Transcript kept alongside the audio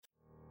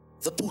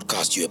The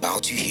podcast you're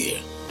about to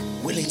hear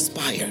will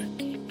inspire,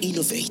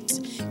 innovate,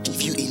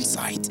 give you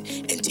insight,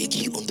 and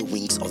take you on the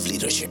wings of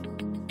leadership.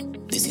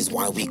 This is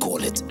why we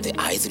call it the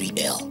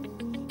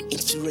I3L.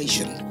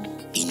 Inspiration,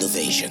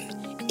 innovation,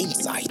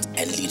 insight,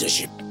 and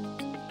leadership.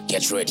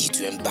 Get ready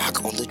to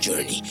embark on the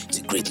journey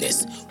to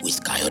greatness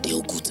with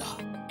Kayode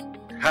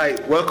Oguta. Hi,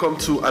 welcome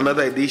to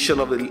another edition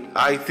of the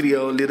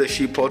I3L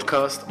Leadership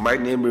Podcast. My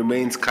name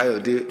remains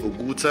Kayode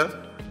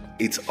Oguta.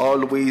 It's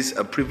always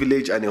a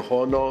privilege and a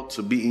honor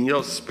to be in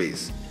your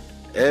space.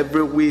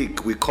 Every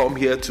week we come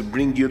here to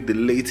bring you the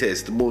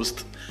latest,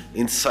 most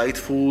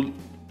insightful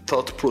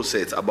thought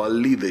process about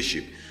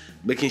leadership,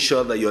 making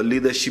sure that your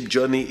leadership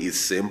journey is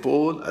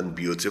simple and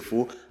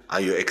beautiful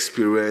and your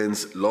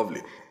experience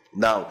lovely.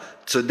 Now,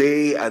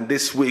 today and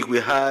this week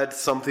we had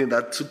something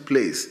that took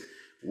place.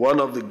 One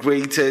of the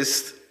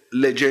greatest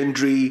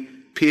legendary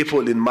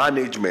people in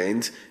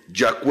management,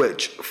 Jack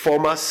Welch,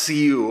 former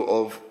CEO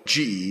of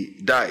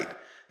GE, died.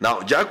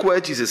 Now, Jack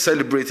Welch is a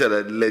celebrated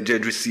and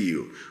legendary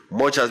CEO.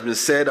 Much has been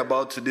said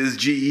about today's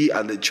GE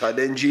and the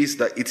challenges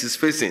that it is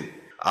facing.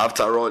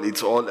 After all,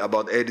 it's all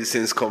about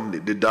Edison's company,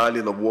 the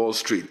darling of Wall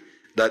Street,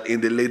 that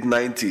in the late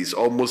 90s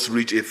almost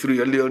reached $1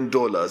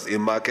 trillion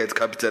in market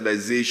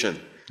capitalization.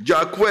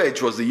 Jack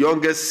Welch was the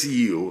youngest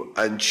CEO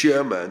and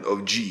chairman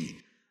of GE,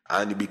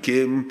 and he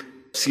became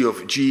CEO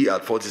of GE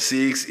at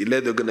 46. He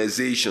led the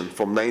organization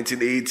from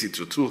 1980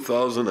 to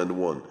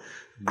 2001,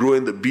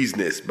 growing the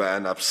business by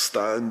an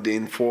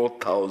outstanding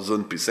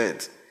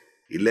 4,000%.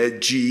 He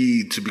led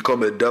GE to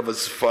become a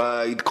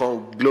diversified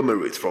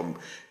conglomerate from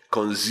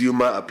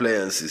consumer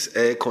appliances,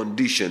 air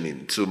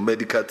conditioning to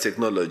medical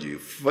technology,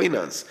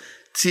 finance,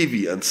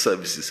 TV, and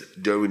services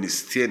during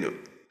his tenure.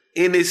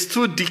 In his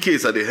 2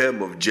 decades at the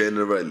helm of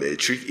General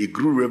Electric, he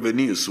grew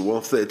revenues to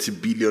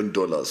 $130 billion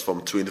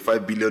from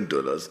 $25 billion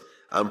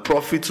and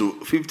profit to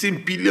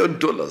 $15 billion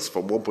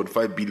from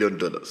 $1.5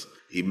 billion.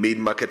 He made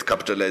market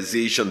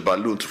capitalization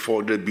balloon to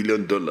 $400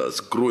 billion,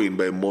 growing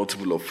by a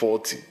multiple of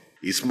 40.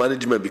 His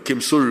management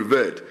became so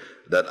revered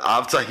that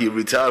after he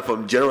retired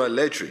from General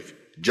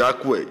Electric,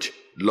 Jack Welch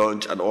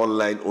launched an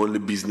online-only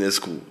business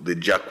school, the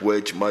Jack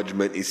Welch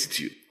Management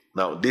Institute.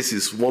 Now, this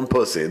is one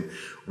person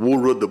who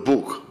wrote the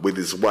book with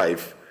his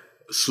wife,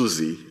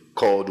 Susie,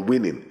 called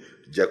Winning.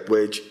 Jack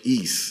Welch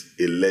is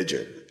a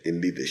legend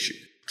in leadership.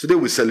 Today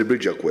we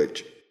celebrate Jack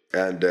Welch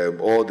and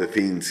all the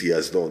things he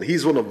has done.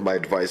 He's one of my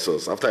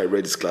advisors after I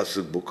read his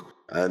classic book,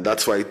 and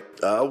that's why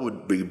I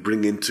would be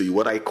bringing to you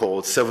what I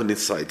call 7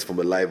 insights from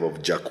the life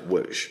of Jack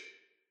Welch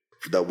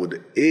that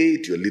would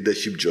aid your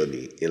leadership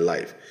journey in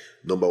life.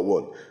 Number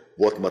 1,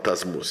 what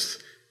matters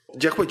most?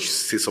 Jack Welch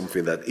says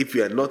something that if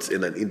you are not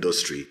in an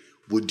industry,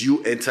 would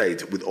you enter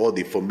it with all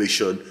the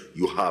information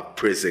you have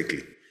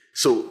presently?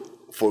 So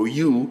for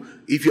you,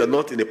 if you are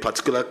not in a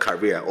particular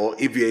career, or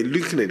if you are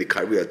looking at the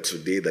career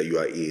today that you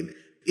are in,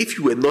 if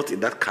you were not in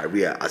that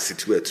career as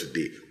it were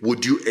today,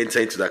 would you enter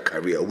into that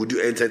career? Would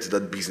you enter into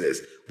that business?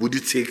 Would you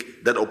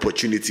take that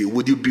opportunity?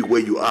 Would you be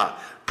where you are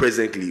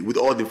presently with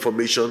all the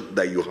information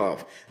that you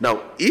have?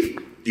 Now, if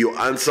your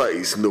answer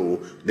is no,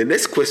 the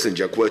next question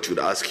Jack Welch would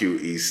ask you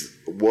is,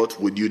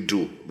 what would you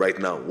do right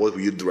now? What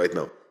will you do right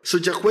now? So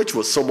Jack Welch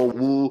was someone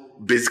who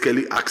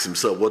basically asked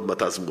himself what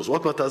matters most.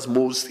 What matters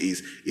most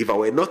is, if I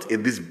were not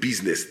in this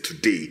business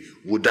today,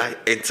 would I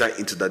enter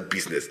into that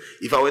business?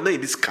 If I were not in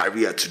this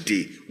career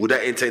today, would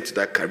I enter into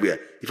that career?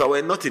 If I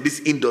were not in this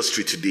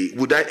industry today,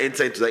 would I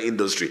enter into that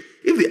industry?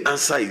 If the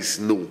answer is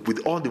no, with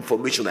all the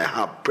information I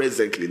have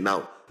presently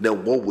now,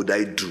 then what would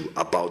I do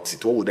about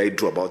it? What would I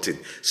do about it?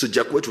 So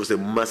Jack Welch was a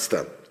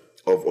master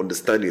of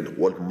understanding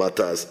what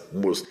matters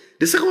most.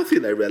 The second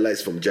thing I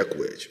realized from Jack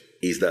Welch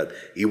is that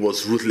he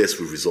was ruthless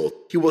with results.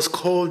 He was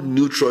called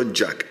Neutron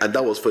Jack, and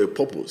that was for a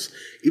purpose.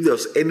 If there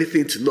was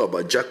anything to know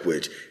about Jack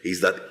Welch,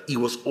 is that he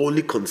was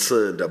only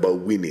concerned about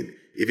winning.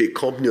 If a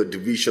company or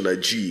division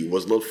at GE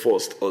was not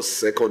first or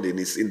second in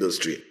its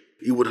industry,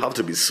 it would have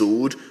to be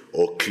sold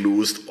or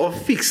closed or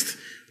fixed.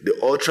 The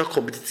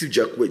ultra-competitive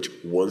Jack Welch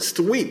wants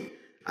to win,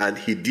 and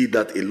he did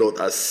that a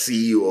lot as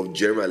CEO of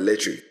General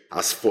Electric.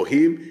 As for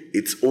him,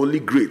 it's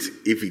only great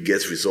if he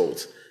gets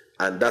results.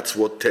 And that's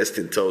what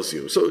testing tells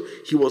you. So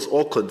he was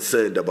all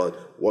concerned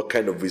about what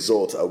kind of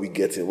results are we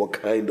getting? What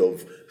kind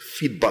of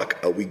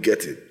feedback are we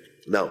getting?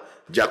 Now,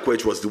 Jack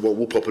Welch was the one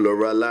who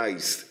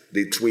popularized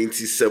the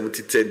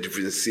 20-70-10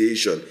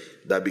 differentiation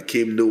that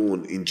became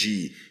known in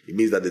GE. It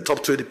means that the top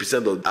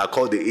 20% are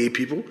called the A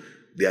people.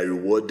 They are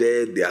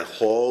rewarded, they are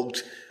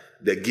hugged,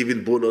 they're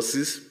given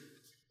bonuses.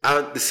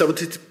 And the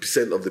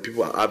 70% of the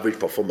people are average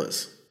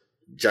performers.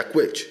 Jack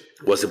Welch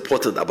was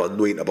important about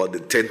knowing about the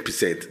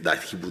 10%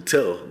 that he would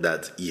tell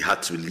that he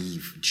had to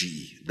leave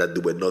GE, that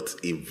they were not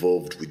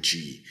involved with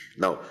GE.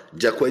 Now,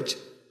 Jack Welch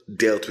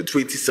dealt with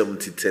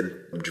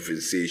 20-70-10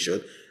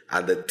 differentiation,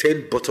 and the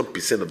 10 bottom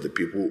percent of the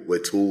people were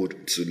told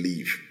to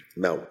leave.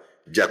 Now,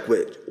 Jack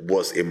Welch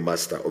was a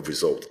master of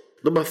results.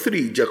 Number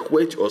 3, Jack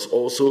Welch was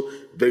also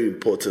very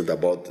important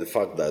about the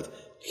fact that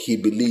he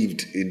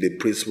believed in the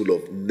principle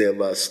of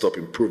never stop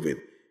improving.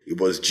 It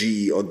was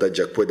GE under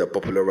Jack Welch that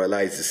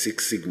popularized the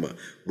Six Sigma,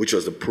 which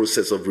was the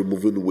process of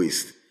removing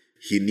waste.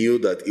 He knew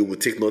that it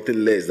would take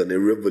nothing less than a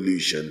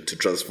revolution to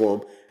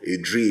transform a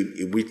dream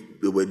in which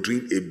they were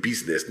doing a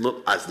business, not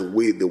as the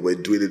way they were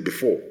doing it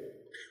before.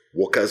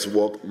 Workers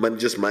worked,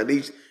 managers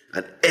managed,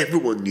 and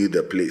everyone knew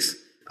their place.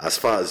 As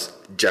far as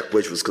Jack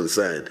Welch was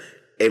concerned,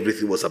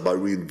 everything was about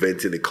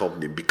reinventing the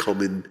company,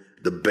 becoming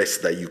the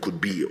best that you could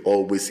be,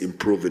 always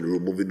improving,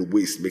 removing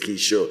waste, making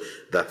sure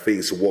that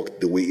things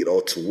worked the way it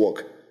ought to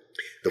work.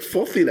 The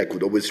fourth thing I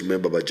could always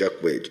remember about Jack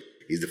Welch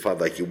is the fact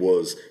that he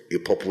was a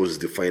purpose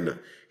definer.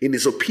 In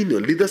his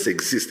opinion, leaders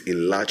exist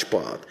in large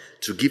part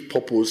to give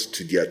purpose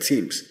to their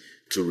teams,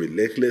 to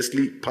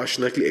relentlessly,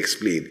 passionately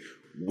explain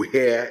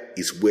where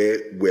is where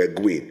we're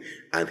going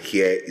and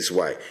here is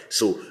why.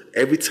 So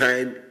every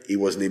time he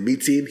was in a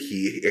meeting,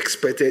 he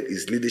expected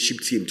his leadership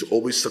team to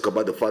always talk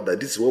about the fact that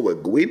this is where we're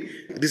going,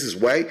 this is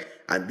why,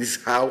 and this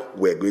is how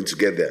we're going to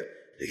get there.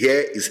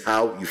 Here is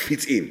how you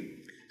fit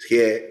in.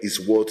 Here is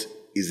what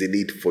is the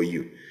need for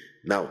you.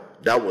 Now,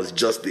 that was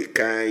just the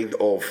kind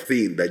of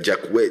thing that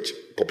Jack Welch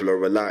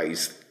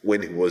popularized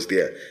when he was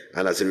there.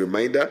 And as a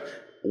reminder,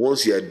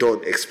 once you are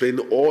done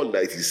explaining all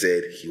that he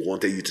said, he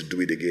wanted you to do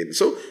it again.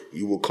 So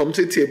you will come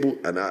to a table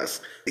and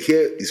ask,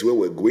 here is where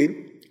we're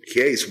going.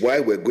 Here is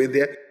why we're going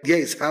there. Here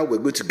is how we're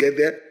going to get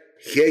there.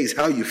 Here is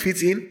how you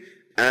fit in.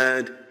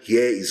 And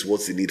here is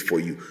what's the need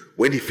for you.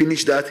 When he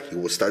finished that, he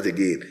will start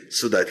again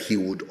so that he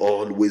would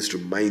always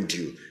remind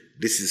you,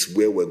 this is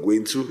where we're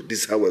going to.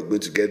 This is how we're going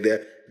to get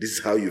there. This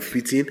is how you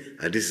fit in.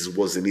 And this is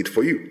what's the need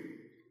for you.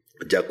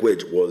 Jack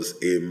Welch was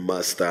a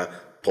master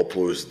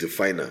purpose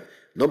definer.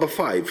 Number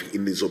 5,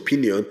 in his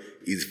opinion,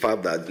 is the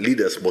fact that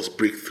leaders must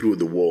break through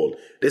the wall.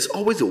 There's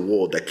always a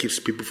wall that keeps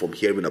people from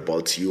hearing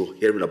about you,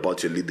 hearing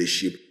about your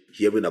leadership,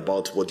 hearing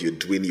about what you're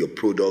doing, your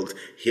product,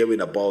 hearing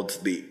about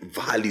the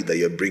value that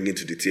you're bringing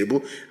to the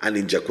table. And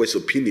in Jack Welch's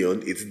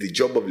opinion, it's the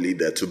job of a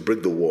leader to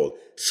break the wall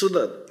so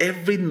that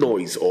every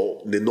noise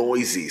or the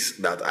noises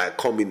that are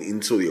coming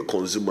into your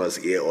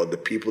consumer's ear or the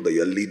people that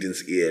you're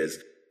leading's ears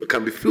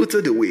can be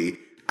filtered away,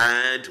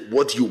 and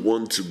what you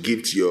want to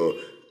give to your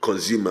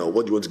consumer,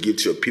 what you want to give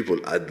to your people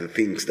are the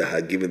things that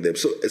are given them.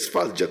 So as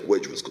far as Jack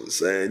Welch was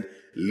concerned,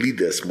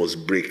 leaders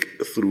must break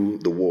through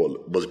the wall,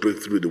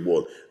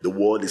 The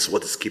wall is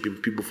what is keeping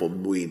people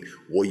from knowing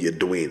what you're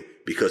doing.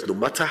 Because no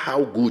matter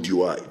how good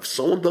you are, if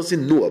someone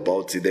doesn't know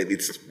about it, then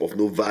it's of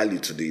no value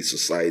to the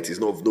society. It's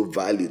not of no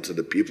value to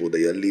the people that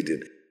you're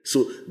leading.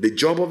 So the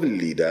job of a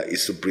leader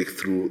is to break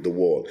through the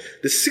wall.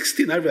 The sixth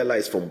thing I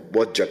realized from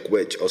what Jack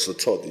Welch also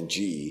taught in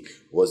GE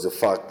was the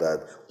fact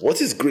that what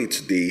is great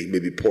today may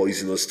be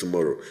poisonous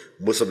tomorrow.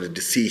 Most of the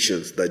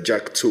decisions that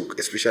Jack took,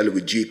 especially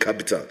with GE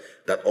Capital,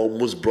 that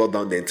almost brought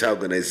down the entire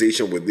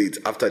organization with it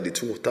after the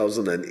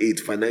 2008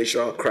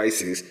 financial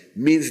crisis,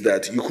 means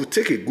that you could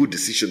take a good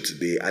decision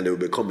today and it will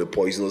become a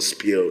poisonous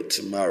pill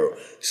tomorrow.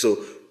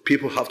 So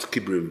people have to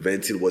keep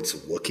reinventing what's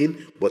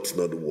working, what's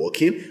not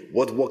working.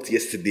 What worked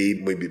yesterday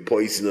may be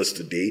poisonous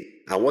today.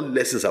 And what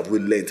lessons have we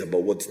learned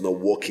about what's not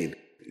working?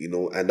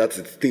 And that's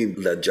the thing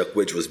that Jack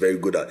Welch was very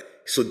good at.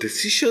 So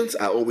decisions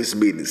are always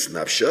made in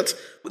snapshots.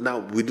 Now,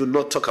 we do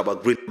not talk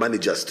about great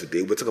managers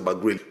today. We talk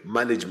about great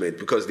management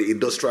because the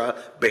industrial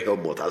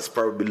behemoth has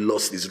probably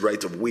lost its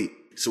right of way.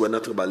 So we're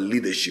not talking about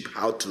leadership,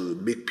 how to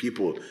make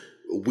people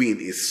win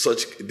in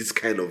this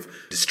kind of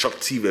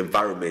destructive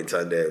environment,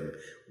 and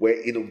where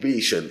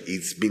innovation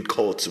is being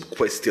called to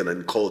question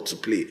and called to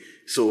play.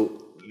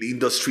 So the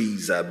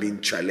industries are being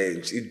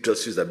challenged,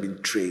 industries are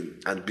being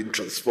trained and being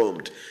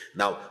transformed.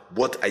 Now,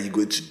 what are you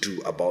going to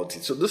do about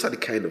it? So those are the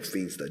kind of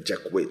things that Jack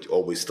Welch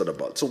always thought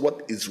about. So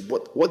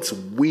what's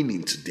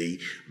winning today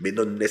may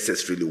not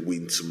necessarily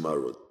win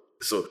tomorrow.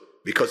 So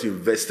because you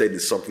invested in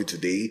something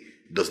today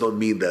does not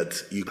mean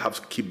that you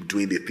have to keep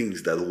doing the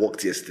things that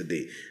worked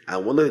yesterday.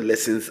 And one of the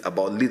lessons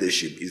about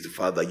leadership is the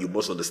fact that you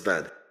must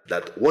understand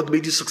that what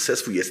made you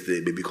successful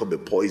yesterday may become a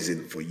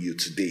poison for you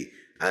today.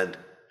 And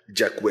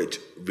Jack Welch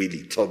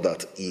really taught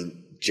that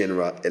in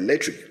General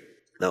Electric.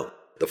 Now,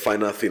 the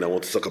final thing I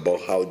want to talk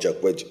about how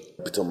Jack Welch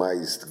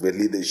epitomized great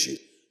leadership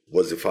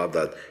was the fact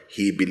that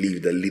he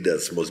believed that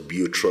leaders must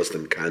build trust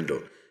and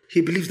candor.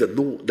 He believes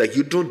that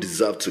you don't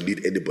deserve to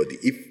lead anybody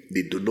if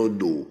they do not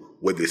know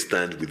where they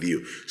stand with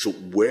you. So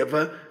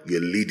wherever you're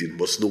leading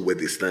must know where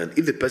they stand.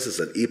 If the person is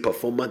an A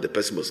performer, the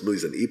person must know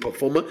he's an A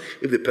performer.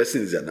 If the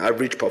person is an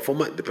average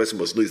performer, the person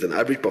must know he's an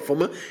average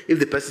performer. If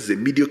the person is a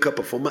mediocre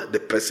performer, the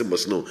person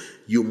must know.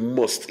 You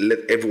must let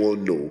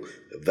everyone know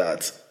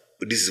that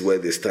this is where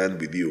they stand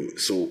with you.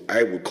 So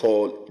I will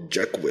call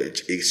Jack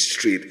Welch a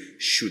straight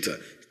shooter.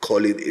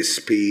 Calling a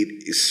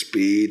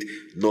spade,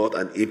 not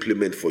an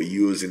implement for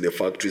use in a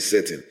factory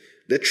setting.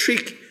 The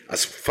trick,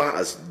 as far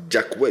as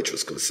Jack Welch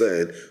was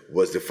concerned,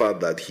 was the fact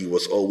that he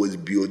was always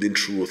building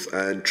truth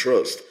and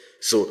trust.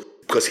 So,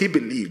 because he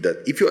believed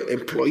that if your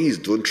employees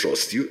don't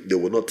trust you, they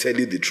will not tell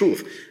you the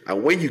truth.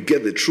 And when you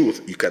get the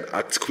truth, you can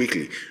act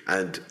quickly.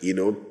 And,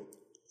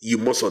 you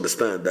must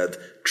understand that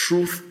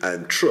truth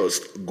and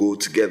trust go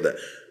together.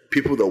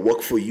 People that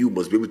work for you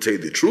must be able to tell you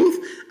the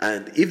truth.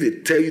 And if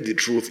they tell you the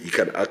truth, you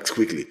can act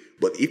quickly.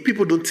 But if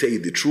people don't tell you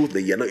the truth,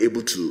 then you're not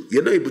able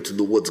to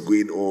know what's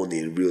going on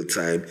in real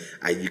time,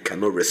 and you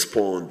cannot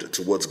respond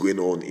to what's going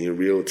on in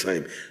real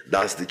time.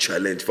 That's the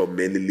challenge for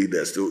many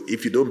leaders. So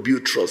if you don't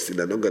build trust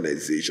in an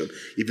organization,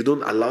 if you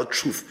don't allow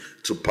truth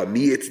to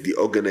permeate the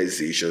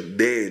organization,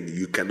 then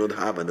you cannot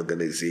have an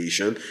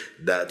organization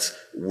that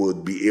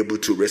would be able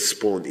to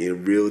respond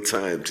in real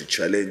time to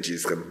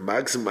challenges, can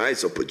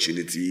maximize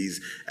opportunities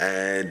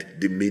and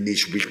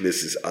diminish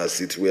weaknesses,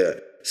 as it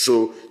were.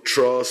 So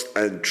trust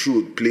and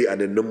truth play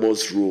an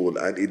enormous role,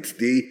 and it's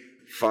the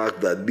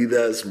fact that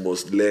leaders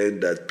must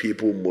learn that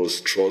people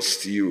must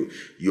trust you.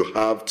 You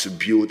have to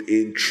build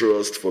in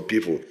trust for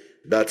people.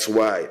 That's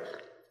why,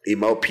 in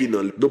my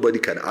opinion, nobody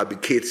can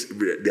abdicate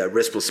their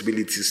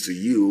responsibilities to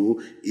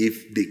you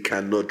if they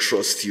cannot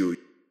trust you.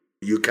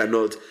 You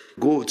cannot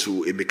go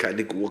to a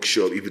mechanic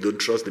workshop if you don't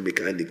trust the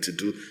mechanic to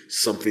do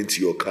something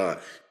to your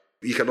car.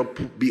 You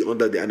cannot be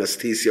under the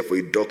anesthesia for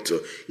a doctor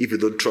if you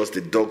don't trust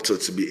the doctor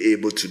to be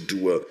able to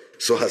do well.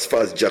 So as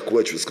far as Jack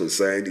Welch was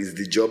concerned, it's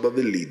the job of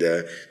the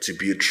leader to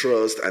build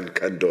trust and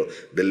candor.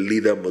 The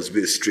leader must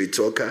be a straight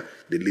talker.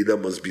 The leader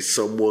must be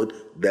someone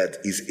that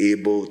is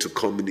able to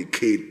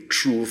communicate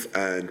truth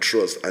and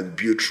trust and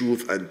build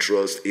truth and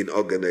trust in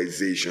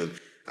organization.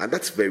 And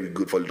that's very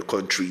good for the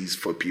countries,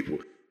 for people.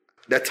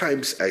 There are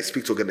times I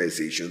speak to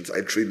organizations,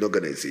 I train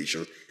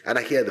organizations, and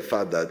I hear the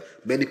fact that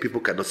many people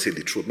cannot say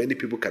the truth. Many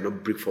people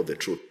cannot bring forth the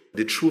truth.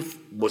 The truth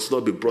must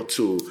not be brought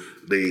to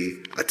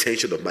the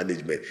attention of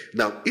management.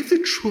 Now, if the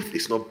truth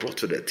is not brought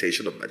to the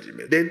attention of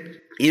management,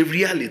 then in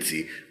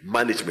reality,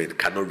 management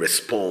cannot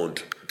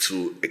respond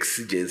to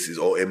exigencies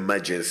or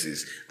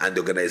emergencies, and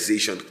the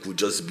organization could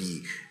just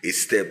be a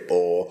step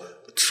or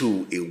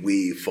two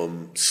away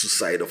from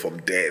suicide or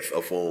from death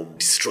or from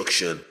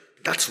destruction.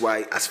 That's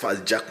why, as far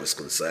as Jack was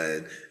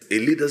concerned, a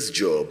leader's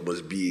job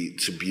must be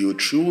to build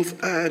truth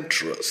and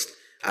trust.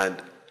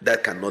 And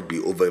that cannot be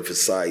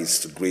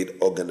overemphasized to great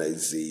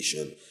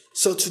organization.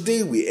 So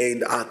today we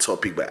end our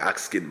topic by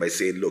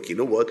saying, look, you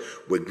know what?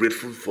 We're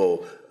grateful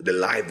for the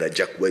life that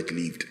Jack Welch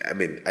lived. I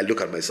mean, I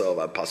look at myself,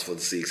 I'm past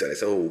 46, and I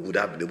say, would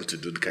I have been able to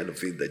do the kind of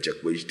thing that Jack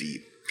Welch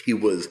did? He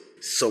was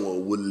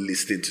someone who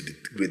listened to the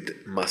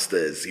great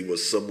masters. He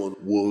was someone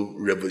who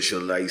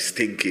revolutionized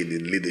thinking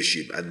in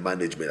leadership and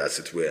management, as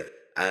it were.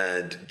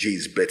 And G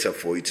is better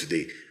for it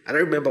today. And I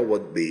remember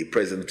what the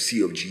president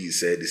CEO of G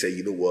said. He said,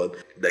 you know what?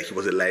 That he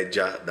was a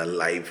larger than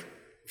life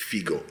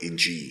figure in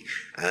G.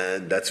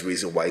 And that's the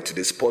reason why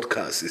today's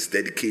podcast is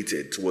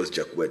dedicated towards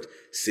Jack Welch.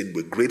 Saying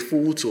we're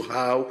grateful to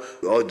how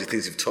all the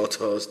things you've taught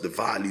us, the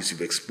values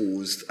you've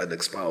exposed and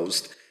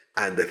espoused,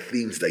 and the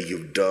things that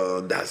you've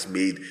done that has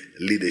made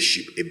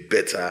leadership a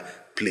better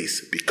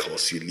place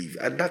because you live.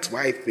 And that's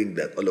why I think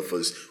that all of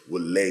us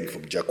will learn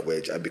from Jack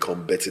Welch and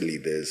become better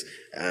leaders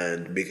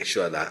and make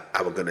sure that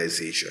our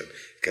organization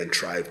can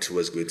thrive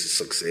towards going to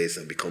success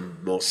and become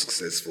more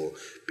successful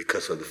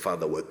because of the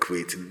fact that we're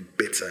creating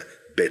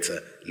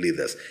better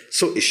leaders.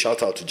 So a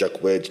shout out to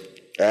Jack Welch,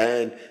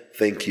 and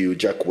thank you,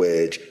 Jack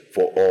Welch,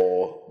 for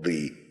all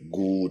the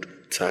good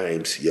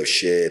times you have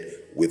shared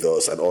with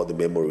us and all the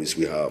memories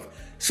we have.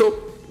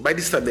 So by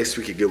this time next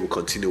week again, we'll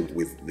continue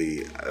with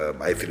the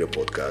I3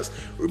 podcast.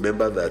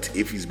 Remember that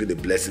if it's been a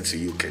blessing to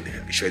you, can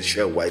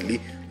share widely.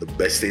 The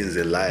best things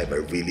in life are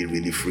really,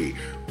 really free.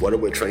 What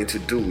we're trying to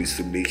do is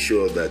to make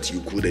sure that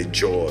you could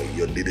enjoy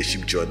your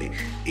leadership journey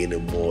in a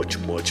much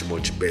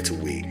better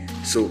way.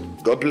 So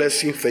God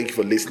bless you. Thank you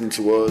for listening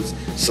to us.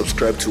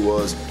 Subscribe to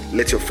us.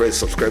 Let your friends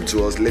subscribe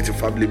to us. Let your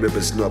family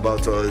members know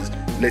about us.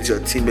 Let your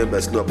team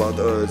members know about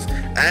us.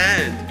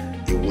 And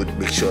it would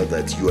make sure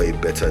that you are a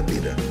better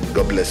leader.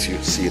 God bless you.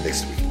 See you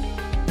next week.